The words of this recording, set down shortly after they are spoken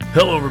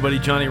Hello everybody,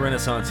 Johnny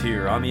Renaissance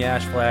here on the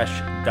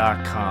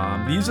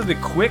ashflash.com. These are the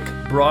quick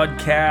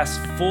broadcasts,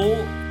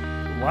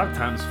 a lot of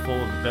times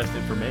full of the best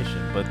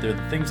information, but they're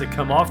the things that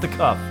come off the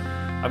cuff.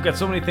 I've got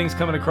so many things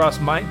coming across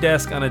my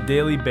desk on a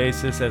daily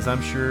basis, as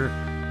I'm sure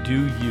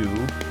do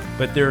you,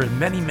 but there are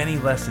many, many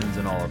lessons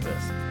in all of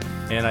this.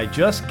 And I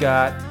just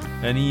got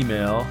an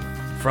email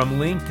from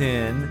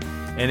LinkedIn,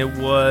 and it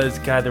was,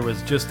 God, there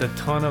was just a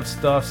ton of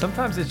stuff.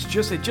 Sometimes it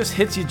just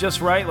hits you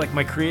just right, like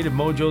my creative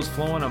mojo's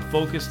flowing, I'm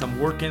focused, I'm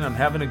working, I'm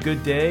having a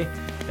good day,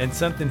 and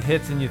something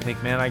hits and you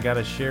think, man, I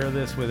gotta share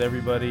this with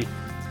everybody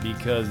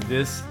because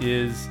this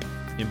is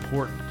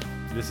important.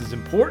 This is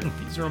important.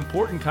 These are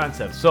important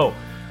concepts. So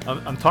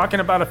I'm talking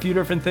about a few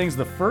different things.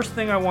 The first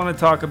thing I want to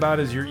talk about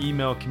is your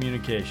email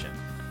communication.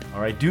 All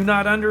right, do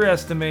not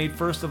underestimate,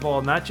 first of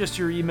all, not just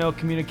your email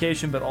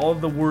communication, but all of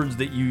the words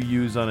that you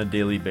use on a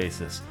daily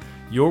basis.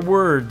 Your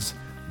words,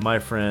 my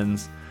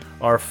friends,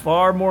 are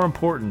far more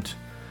important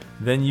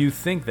than you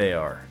think they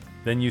are,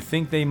 than you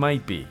think they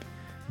might be.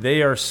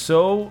 They are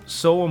so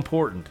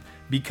important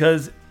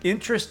because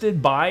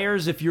interested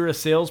buyers, if you're a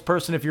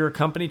salesperson, if you're a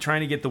company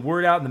trying to get the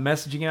word out and the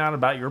messaging out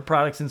about your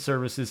products and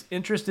services,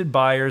 interested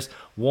buyers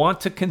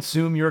want to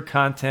consume your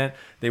content.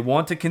 They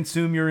want to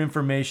consume your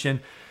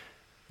information.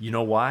 You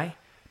know why?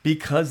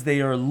 Because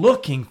they are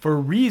looking for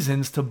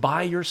reasons to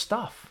buy your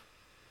stuff.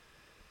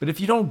 But if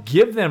you don't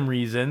give them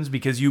reasons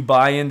because you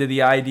buy into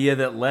the idea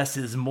that less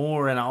is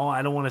more and,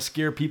 I don't want to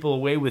scare people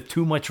away with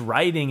too much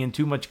writing and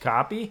too much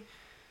copy,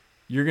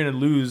 you're going to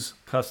lose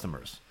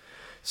customers.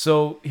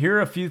 So here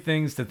are a few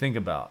things to think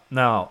about.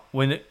 Now,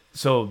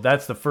 so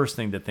that's the first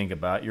thing to think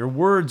about. Your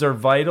words are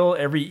vital.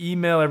 Every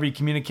email, every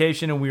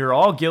communication, and we are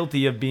all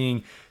guilty of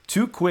being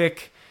too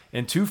quick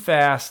and too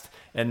fast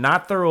and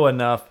not thorough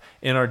enough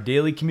in our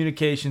daily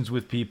communications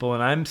with people.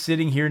 And I'm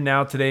sitting here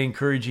now today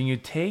encouraging you,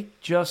 take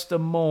just a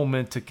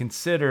moment to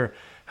consider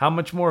how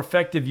much more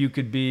effective you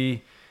could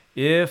be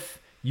if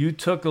you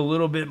took a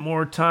little bit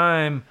more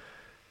time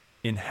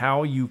in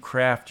how you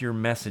craft your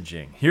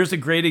messaging. Here's a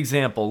great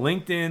example.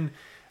 LinkedIn,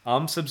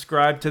 I'm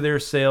subscribed to their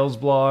sales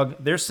blog.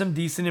 There's some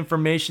decent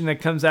information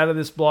that comes out of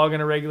this blog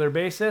on a regular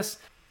basis.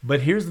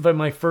 But here's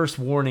my first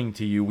warning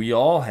to you. We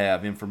all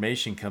have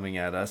information coming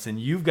at us, and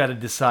you've got to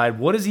decide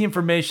what is the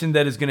information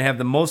that is going to have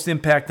the most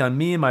impact on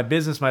me and my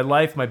business, my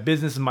life, my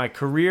business, and my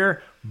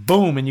career.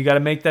 Boom, and you got to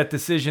make that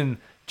decision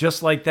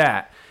just like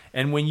that.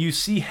 And when you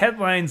see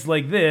headlines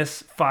like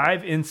this,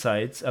 5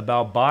 insights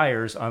about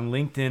buyers on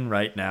LinkedIn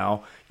right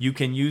now you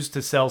can use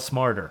to sell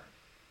smarter.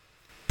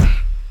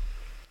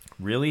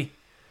 Really?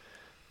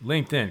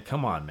 LinkedIn,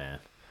 come on, man.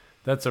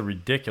 That's a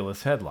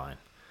ridiculous headline.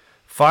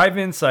 5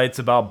 insights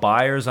about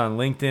buyers on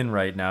LinkedIn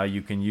right now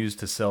you can use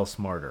to sell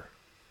smarter.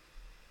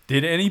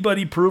 Did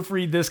anybody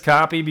proofread this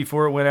copy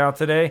before it went out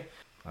today?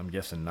 I'm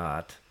guessing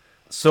not.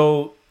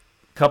 So,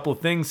 a couple of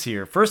things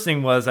here. First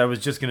thing was I was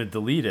just going to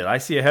delete it. I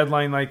see a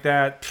headline like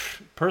that.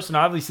 Person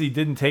obviously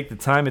didn't take the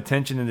time,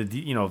 attention,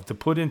 and to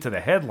put into the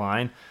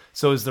headline.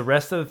 So is the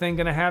rest of the thing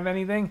going to have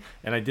anything?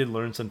 And I did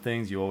learn some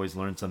things. You always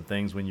learn some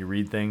things when you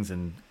read things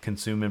and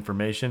consume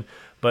information.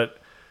 But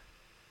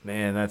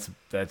man,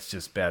 that's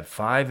just bad.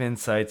 5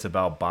 insights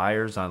about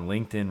buyers on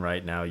LinkedIn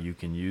right now you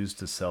can use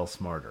to sell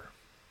smarter.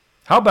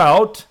 How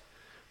about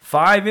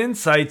 5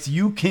 insights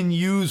you can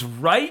use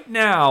right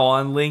now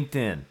on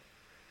LinkedIn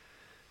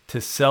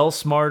to sell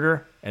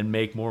smarter and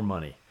make more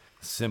money?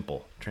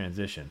 Simple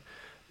transition.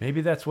 Maybe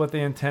that's what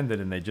they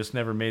intended and they just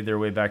never made their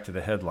way back to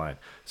the headline.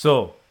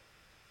 So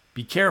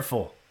be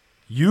careful.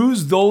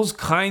 Use those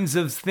kinds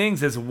of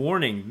things as a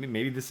warning.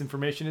 Maybe this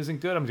information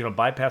isn't good. I'm going to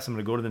bypass. I'm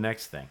going to go to the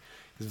next thing.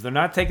 If they're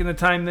not taking the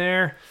time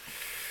there,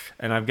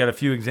 and I've got a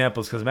few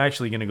examples because I'm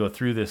actually going to go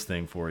through this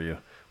thing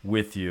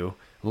with you.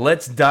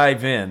 Let's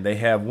dive in. They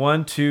have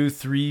 1, 2,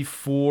 3,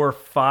 4,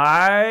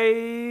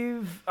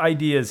 5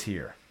 ideas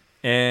here.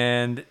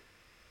 And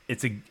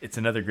it's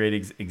another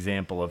great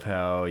example of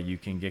how you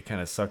can get kind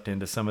of sucked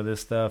into some of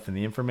this stuff, and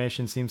the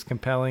information seems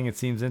compelling. It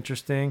seems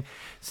interesting.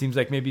 Seems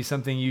like maybe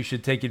something you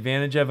should take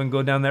advantage of and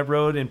go down that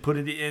road and put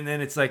it in. And then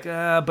it's like,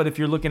 but if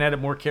you're looking at it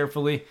more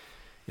carefully,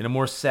 in a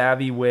more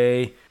savvy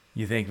way,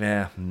 you think,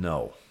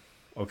 no.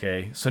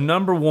 Okay, so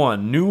number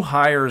 1, new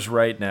hires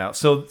right now.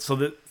 So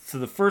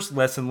the first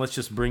lesson, let's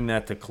just bring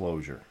that to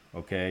closure,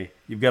 okay?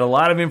 You've got a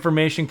lot of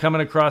information coming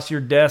across your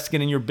desk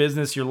and in your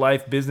business, your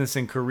life, business,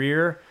 and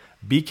career.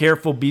 Be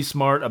careful, be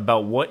smart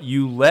about what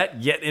you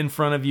let get in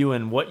front of you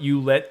and what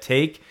you let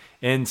take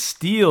and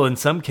steal, in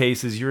some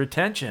cases, your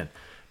attention.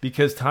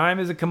 Because time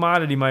is a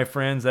commodity, my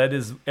friends. That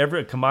is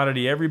a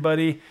commodity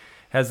everybody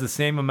has the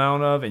same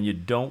amount of, and you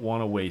don't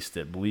want to waste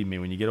it. Believe me,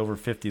 when you get over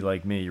 50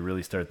 like me, you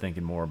really start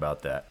thinking more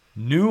about that.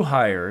 New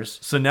hires.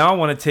 So now I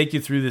want to take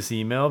you through this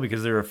email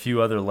because there are a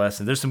few other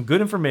lessons. There's some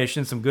good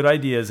information, some good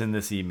ideas in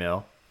this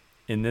email,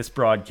 in this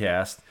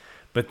broadcast.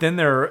 But then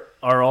there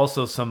are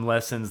also some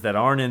lessons that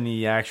aren't in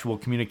the actual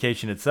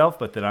communication itself,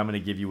 but that I'm going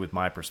to give you with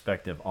my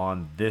perspective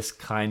on this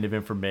kind of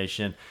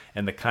information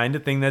and the kind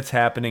of thing that's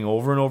happening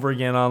over and over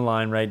again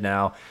online right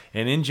now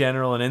and in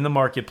general and in the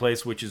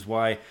marketplace, which is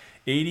why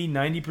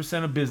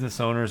 80-90% of business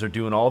owners are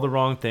doing all the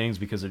wrong things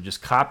because they're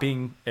just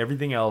copying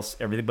everything else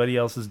everybody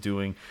else is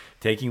doing,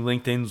 taking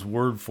LinkedIn's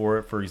word for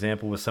it. For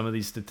example, with some of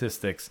these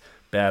statistics,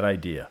 bad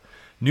idea.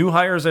 New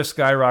hires are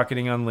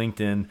skyrocketing on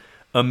LinkedIn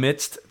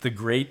amidst the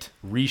great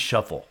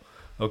reshuffle.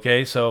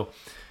 Okay, so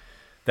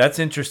that's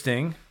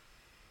interesting.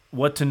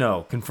 What to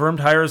know? Confirmed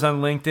hires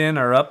on LinkedIn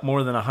are up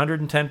more than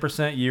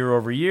 110% year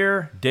over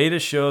year. Data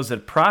shows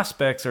that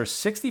prospects are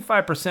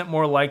 65%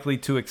 more likely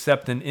to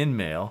accept an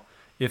in-mail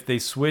if they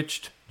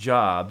switched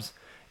jobs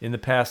in the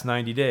past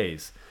 90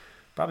 days.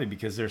 Probably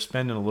because they're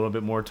spending a little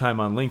bit more time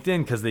on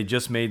LinkedIn because they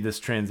just made this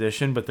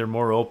transition, but they're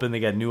more open. They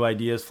got new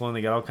ideas flowing.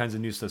 They got all kinds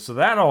of new stuff. So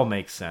that all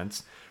makes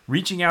sense.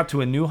 Reaching out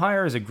to a new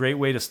hire is a great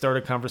way to start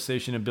a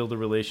conversation and build a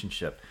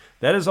relationship.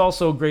 That is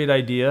also a great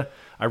idea.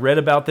 I read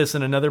about this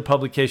in another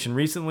publication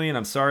recently, and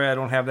I'm sorry I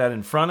don't have that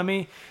in front of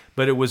me,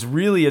 but it was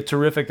really a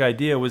terrific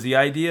idea. It was the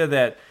idea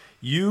that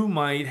you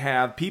might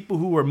have people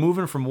who are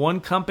moving from one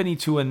company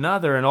to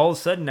another, and all of a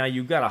sudden now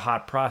you've got a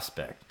hot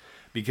prospect.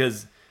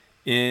 Because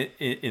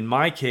in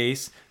my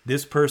case,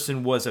 this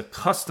person was a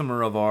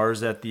customer of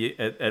ours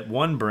at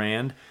one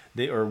brand,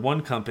 or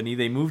one company.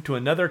 They moved to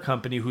another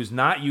company who's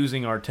not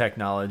using our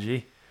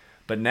technology,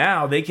 but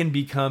now they can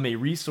become a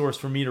resource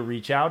for me to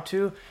reach out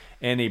to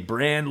and a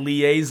brand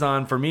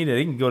liaison for me.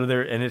 They can go to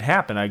there, and it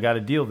happened. I got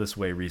a deal this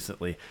way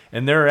recently.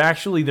 And there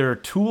are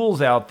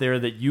tools out there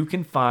that you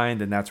can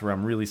find, and that's where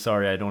I'm really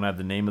sorry I don't have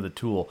the name of the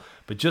tool.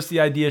 But just the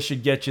idea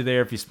should get you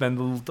there if you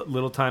spend a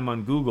little time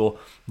on Google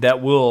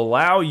that will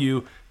allow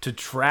you to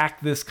track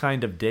this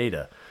kind of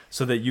data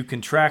so that you can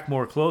track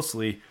more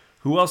closely.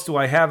 Who else do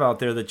I have out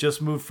there that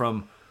just moved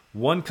from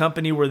one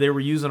company where they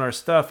were using our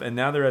stuff and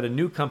now they're at a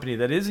new company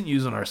that isn't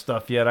using our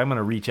stuff yet? I'm going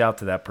to reach out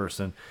to that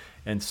person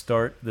and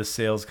start the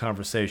sales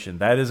conversation.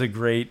 That is a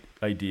great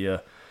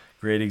idea,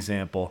 great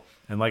example.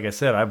 And like I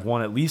said, I've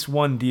won at least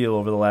one deal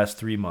over the last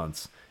 3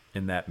 months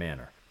in that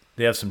manner.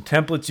 They have some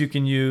templates you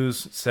can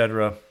use,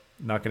 etc.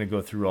 Not going to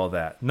go through all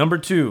that. Number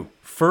 2,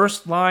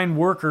 first-line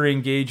worker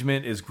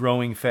engagement is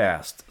growing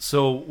fast.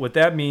 So what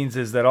that means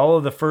is that all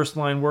of the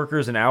first-line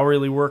workers and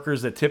hourly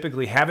workers that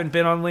typically haven't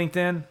been on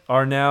LinkedIn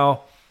are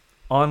now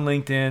on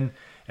LinkedIn,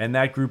 and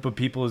that group of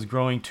people is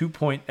growing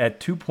at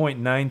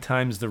 2.9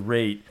 times the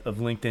rate of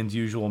LinkedIn's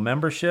usual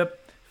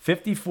membership.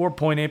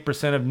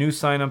 54.8% of new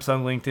signups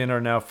on LinkedIn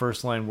are now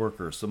first-line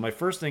workers. So my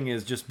first thing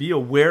is just be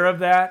aware of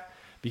that,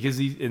 because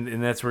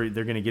and that's where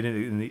they're going to get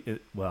into.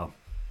 Well,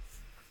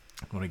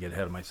 I want to get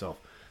ahead of myself.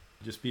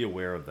 Just be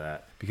aware of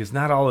that, because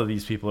not all of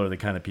these people are the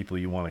kind of people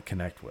you want to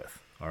connect with.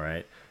 All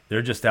right.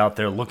 They're just out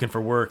there looking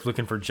for work,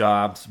 looking for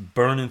jobs,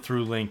 burning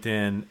through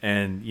LinkedIn.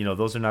 And,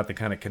 those are not the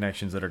kind of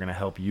connections that are going to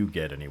help you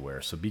get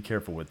anywhere. So be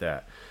careful with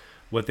that.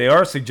 What they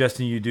are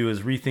suggesting you do is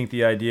rethink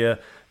the idea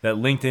that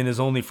LinkedIn is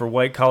only for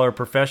white-collar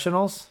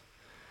professionals.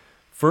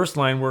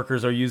 First-line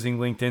workers are using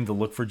LinkedIn to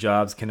look for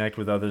jobs, connect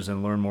with others,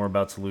 and learn more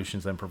about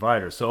solutions and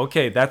providers. So,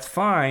 okay, that's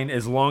fine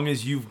as long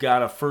as you've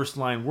got a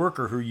first-line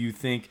worker who you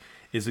think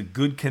is a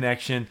good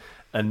connection,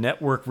 a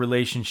network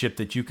relationship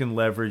that you can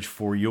leverage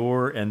for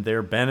your and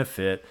their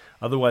benefit.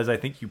 Otherwise, I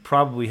think you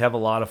probably have a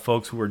lot of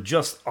folks who are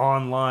just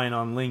online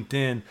on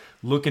LinkedIn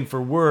looking for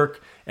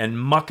work and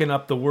mucking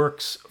up the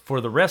works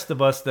for the rest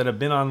of us that have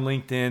been on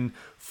LinkedIn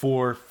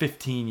for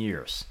 15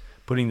 years,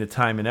 putting the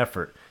time and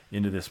effort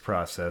into this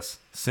process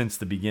since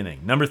the beginning.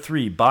 Number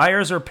 3,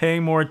 buyers are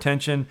paying more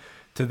attention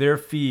to their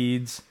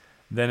feeds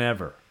than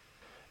ever.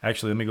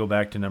 Actually, let me go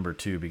back to number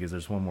 2 because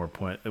there's one more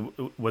point.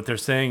 What they're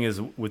saying is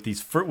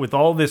with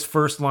all this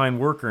first-line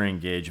worker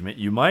engagement,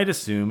 you might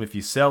assume if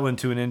you sell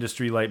into an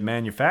industry like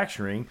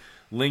manufacturing,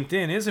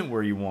 LinkedIn isn't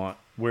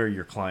where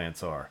your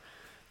clients are.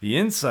 The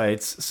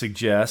insights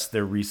suggest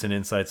their recent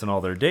insights and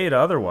all their data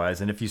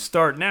otherwise, and if you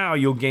start now,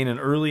 you'll gain an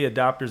early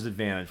adopter's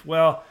advantage.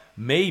 Well,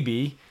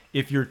 maybe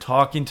if you're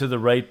talking to the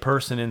right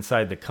person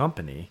inside the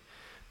company,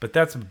 but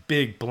that's a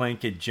big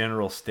blanket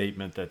general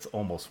statement that's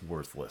almost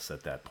worthless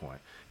at that point.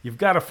 You've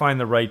got to find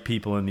the right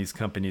people in these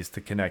companies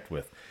to connect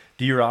with.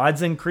 Do your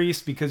odds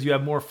increase because you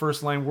have more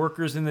first-line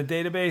workers in the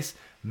database?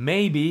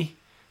 Maybe,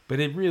 but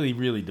it really,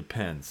 really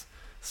depends.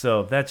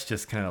 So that's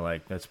just kind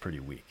of that's pretty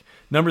weak.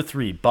 Number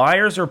 3,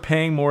 buyers are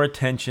paying more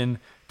attention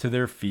to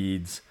their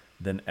feeds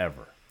than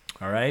ever.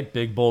 All right,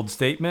 big, bold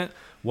statement.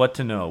 What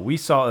to know? We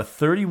saw a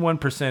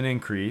 31%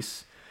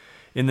 increase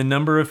in the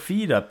number of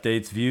feed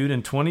updates viewed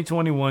in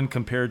 2021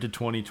 compared to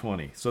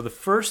 2020. So the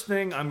first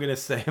thing I'm going to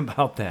say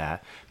about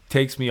that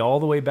takes me all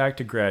the way back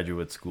to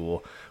graduate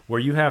school, where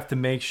you have to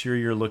make sure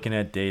you're looking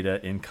at data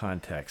in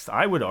context.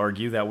 I would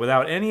argue that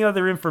without any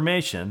other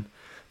information,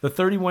 the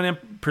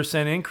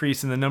 31%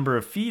 increase in the number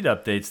of feed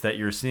updates that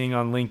you're seeing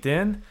on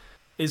LinkedIn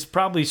is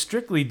probably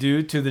strictly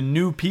due to the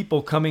new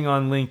people coming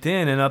on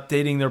LinkedIn and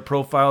updating their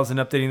profiles and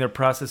updating their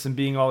process and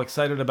being all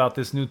excited about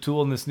this new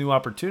tool and this new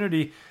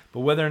opportunity. But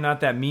whether or not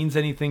that means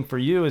anything for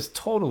you is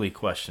totally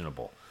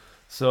questionable.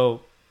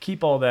 So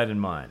keep all that in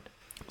mind.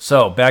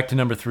 So back to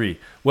number 3.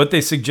 What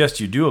they suggest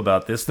you do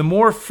about this, the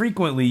more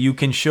frequently you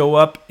can show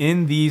up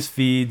in these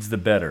feeds, the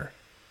better.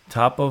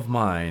 Top of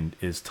mind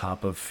is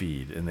top of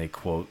feed. And they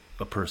quote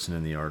a person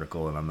in the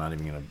article, and I'm not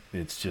even going to,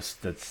 it's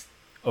just, that's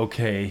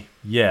okay.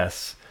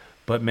 Yes.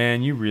 But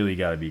man, you really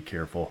got to be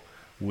careful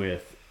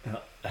with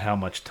how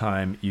much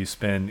time you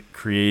spend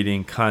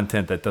creating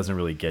content that doesn't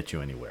really get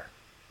you anywhere.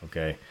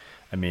 Okay.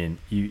 I mean,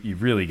 you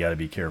really got to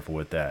be careful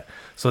with that.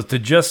 So to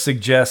just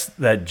suggest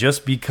that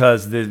just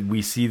because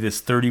we see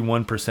this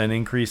 31%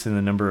 increase in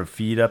the number of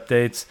feed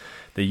updates,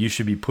 that you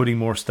should be putting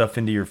more stuff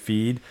into your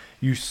feed,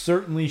 you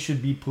certainly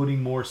should be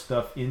putting more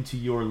stuff into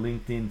your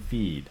LinkedIn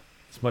feed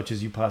as much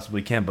as you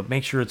possibly can. But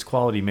make sure it's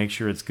quality, make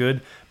sure it's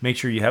good, make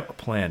sure you have a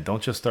plan.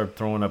 Don't just start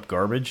throwing up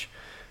garbage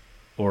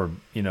or,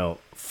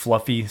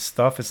 fluffy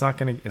stuff. It's not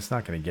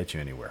gonna get you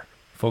anywhere.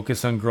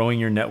 Focus on growing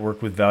your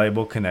network with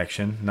valuable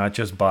connection, not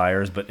just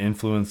buyers, but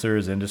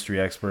influencers, industry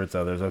experts,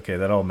 others. Okay,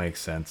 that all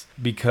makes sense.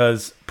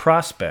 Because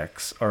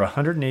prospects are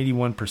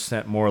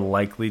 181% more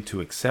likely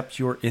to accept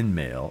your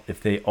in-mail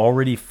if they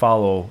already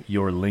follow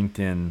your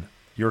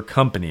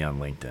company on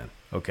LinkedIn.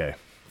 Okay,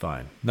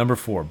 fine. Number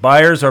 4,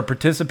 buyers are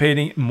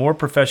participating in more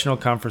professional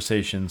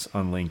conversations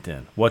on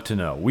LinkedIn. What to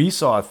know? We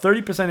saw a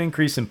 30%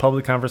 increase in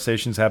public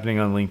conversations happening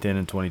on LinkedIn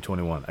in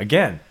 2021.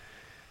 Again,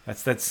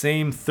 that's that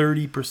same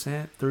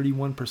 30%,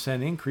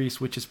 31%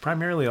 increase, which is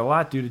primarily a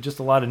lot due to just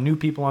a lot of new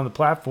people on the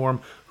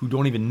platform who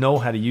don't even know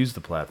how to use the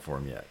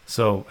platform yet.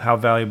 So how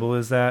valuable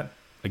is that?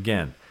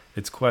 Again,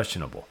 it's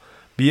questionable.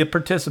 Be a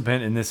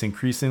participant in this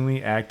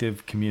increasingly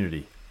active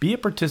community. Be a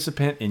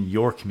participant in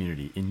your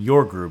community, in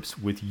your groups,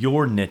 with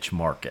your niche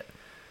market.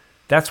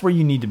 That's where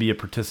you need to be a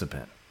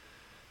participant.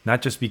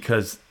 Not just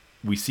because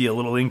we see a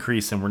little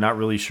increase and we're not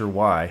really sure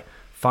why.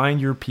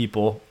 Find your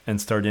people and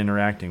start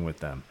interacting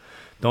with them.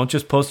 Don't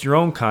just post your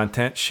own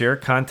content. Share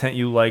content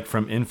you like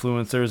from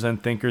influencers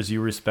and thinkers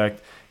you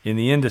respect in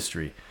the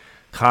industry.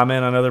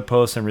 Comment on other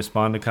posts and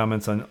respond to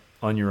comments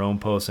on your own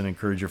posts and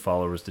encourage your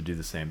followers to do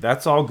the same.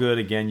 That's all good.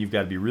 Again, you've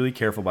got to be really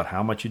careful about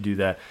how much you do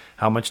that,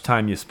 how much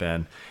time you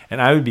spend. And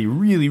I would be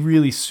really,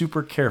 really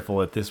super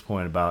careful at this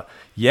point about,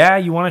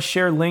 you want to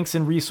share links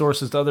and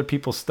resources to other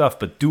people's stuff,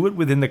 but do it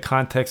within the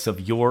context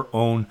of your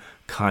own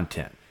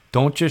content.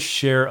 Don't just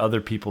share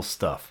other people's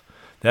stuff.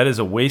 That is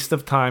a waste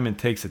of time and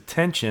takes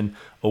attention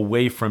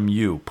away from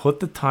you.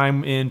 Put the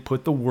time in,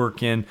 put the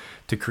work in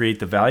to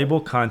create the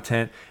valuable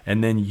content,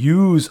 and then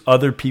use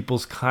other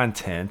people's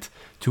content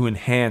to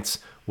enhance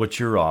what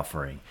you're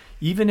offering.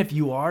 Even if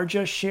you are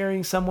just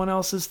sharing someone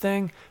else's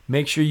thing,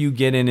 make sure you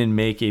get in and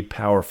make a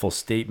powerful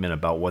statement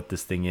about what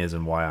this thing is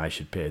and why I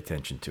should pay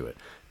attention to it.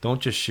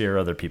 Don't just share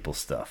other people's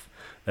stuff.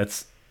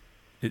 It's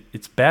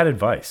bad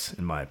advice,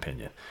 in my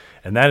opinion.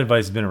 And that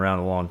advice has been around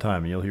a long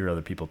time, and you'll hear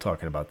other people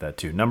talking about that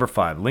too. Number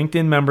 5,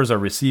 LinkedIn members are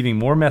receiving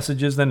more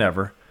messages than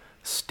ever.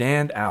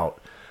 Stand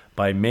out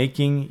by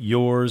making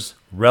yours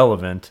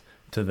relevant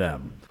to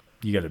them.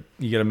 You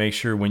gotta make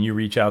sure when you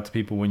reach out to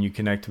people, when you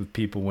connect with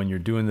people, when you're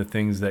doing the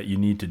things that you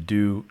need to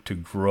do to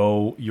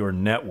grow your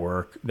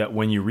network, that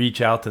when you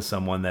reach out to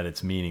someone that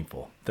it's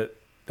meaningful.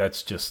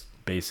 That's just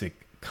basic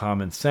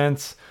common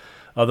sense.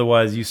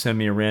 Otherwise, you send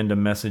me a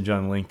random message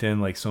on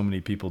LinkedIn like so many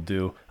people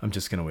do, I'm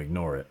just going to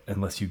ignore it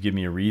unless you give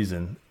me a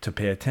reason to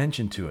pay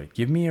attention to it.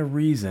 Give me a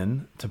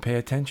reason to pay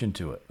attention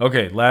to it.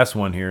 Okay, last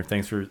one here.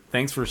 Thanks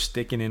for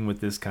sticking in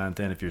with this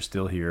content if you're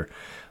still here.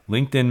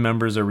 LinkedIn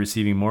members are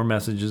receiving more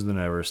messages than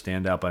ever.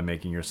 Stand out by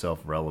making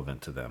yourself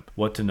relevant to them.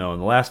 What to know? In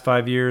the last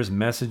 5 years,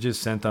 messages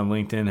sent on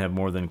LinkedIn have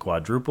more than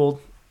quadrupled.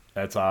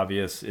 That's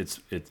obvious.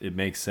 It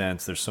makes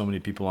sense. There's so many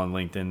people on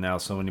LinkedIn now,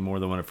 so many more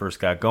than when it first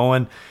got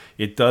going.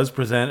 It does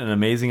present an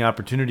amazing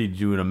opportunity to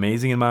do an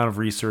amazing amount of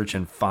research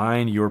and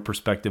find your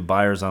prospective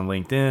buyers on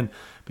LinkedIn,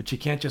 but you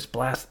can't just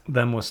blast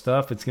them with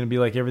stuff. It's going to be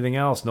like everything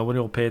else. Nobody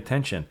will pay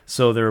attention.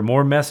 So there are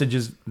more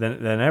messages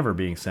than ever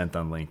being sent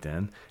on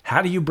LinkedIn.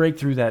 How do you break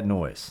through that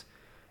noise?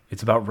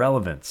 It's about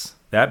relevance.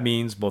 That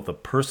means both a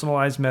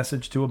personalized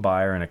message to a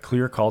buyer and a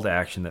clear call to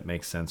action that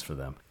makes sense for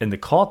them. And the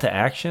call to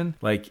action,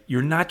 like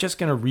you're not just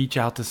going to reach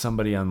out to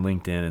somebody on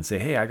LinkedIn and say,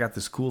 hey, I got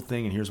this cool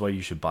thing and here's why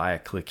you should buy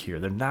it. Click here.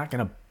 They're not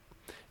going to.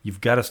 You've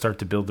got to start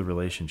to build the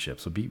relationship.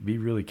 So be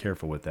really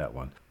careful with that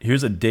one.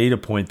 Here's a data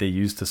point they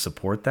use to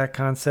support that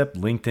concept.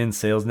 LinkedIn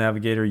Sales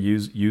Navigator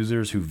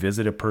users who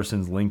visit a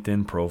person's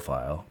LinkedIn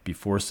profile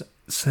before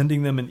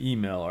sending them an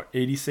email are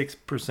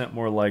 86%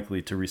 more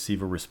likely to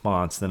receive a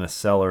response than a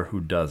seller who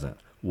doesn't.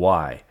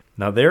 Why?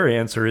 Now, their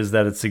answer is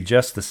that it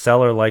suggests the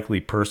seller likely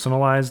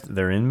personalized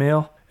their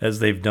in-mail, as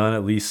they've done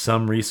at least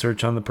some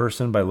research on the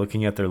person by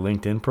looking at their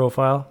LinkedIn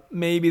profile.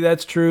 Maybe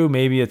that's true,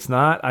 maybe it's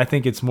not. I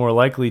think it's more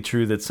likely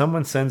true that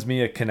someone sends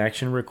me a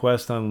connection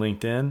request on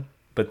LinkedIn,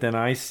 but then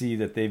I see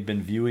that they've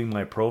been viewing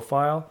my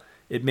profile.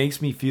 It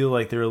makes me feel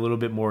like they're a little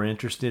bit more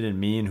interested in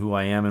me and who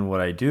I am and what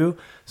I do,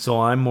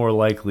 so I'm more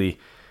likely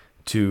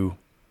to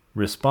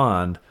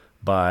respond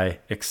by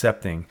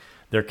accepting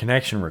their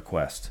connection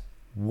request.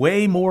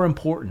 Way more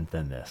important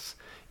than this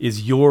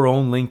is your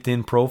own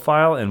LinkedIn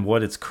profile and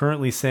what it's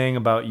currently saying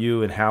about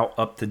you and how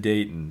up to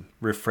date and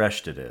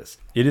refreshed it is.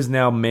 It is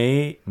now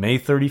May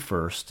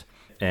 31st,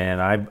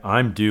 and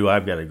I'm due.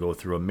 I've got to go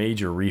through a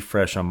major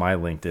refresh on my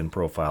LinkedIn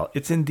profile.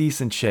 It's in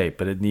decent shape,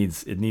 but it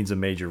needs a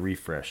major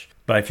refresh.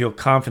 But I feel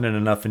confident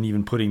enough in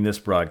even putting this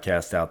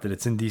broadcast out that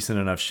it's in decent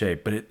enough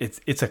shape. But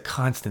it's a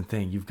constant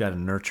thing. You've got to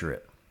nurture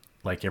it,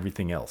 like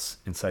everything else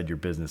inside your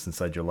business,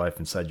 inside your life,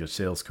 inside your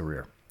sales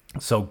career.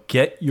 So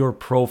get your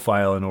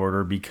profile in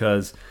order,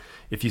 because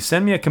if you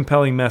send me a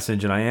compelling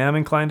message and I am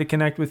inclined to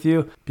connect with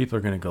you, people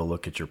are going to go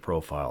look at your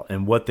profile.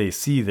 And what they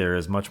see there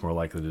is much more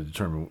likely to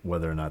determine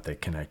whether or not they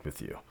connect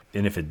with you.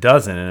 And if it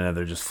doesn't, and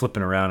they're just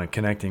flipping around and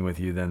connecting with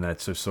you, then that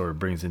just sort of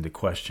brings into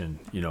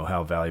question,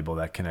 how valuable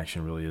that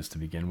connection really is to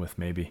begin with,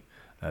 maybe.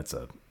 That's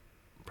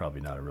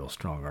probably not a real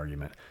strong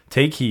argument.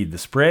 Take heed. The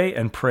spray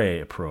and pray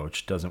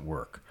approach doesn't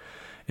work.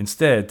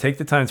 Instead, take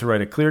the time to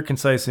write a clear,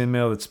 concise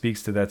email that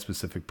speaks to that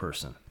specific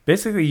person.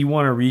 Basically, you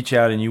want to reach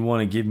out and you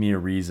want to give me a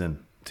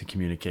reason to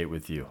communicate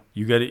with you.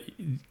 You got to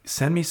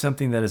send me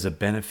something that is a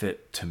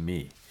benefit to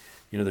me.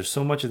 There's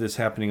so much of this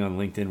happening on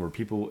LinkedIn where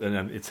people,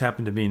 and it's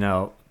happened to me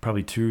now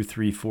probably 2,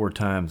 3, 4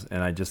 times,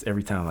 and I just,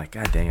 every time I'm like,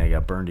 God dang, I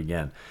got burned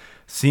again.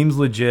 Seems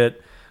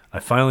legit. I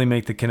finally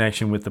make the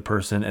connection with the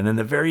person, and then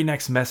the very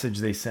next message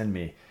they send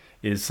me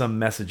is some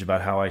message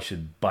about how I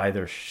should buy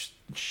their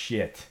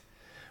shit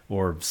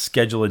or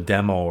schedule a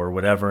demo or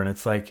whatever, and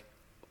it's like,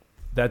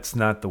 that's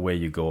not the way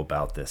you go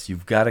about this.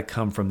 You've got to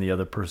come from the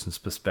other person's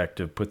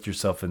perspective, put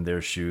yourself in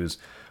their shoes.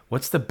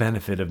 What's the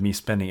benefit of me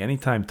spending any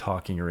time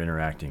talking or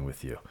interacting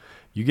with you?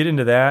 You get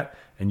into that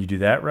and you do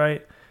that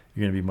right,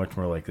 you're going to be much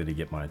more likely to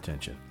get my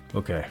attention.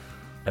 Okay,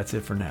 that's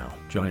it for now.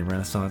 Johnny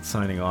Renaissance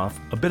signing off.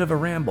 A bit of a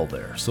ramble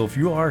there. So if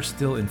you are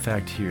still in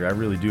fact here, I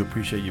really do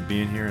appreciate you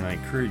being here, and I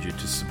encourage you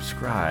to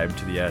subscribe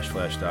to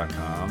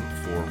theashflash.com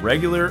for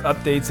regular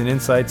updates and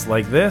insights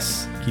like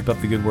this. Keep up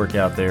the good work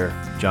out there.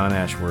 John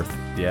Ashworth,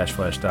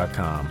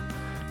 theashflash.com,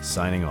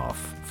 signing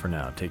off for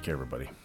now. Take care, everybody.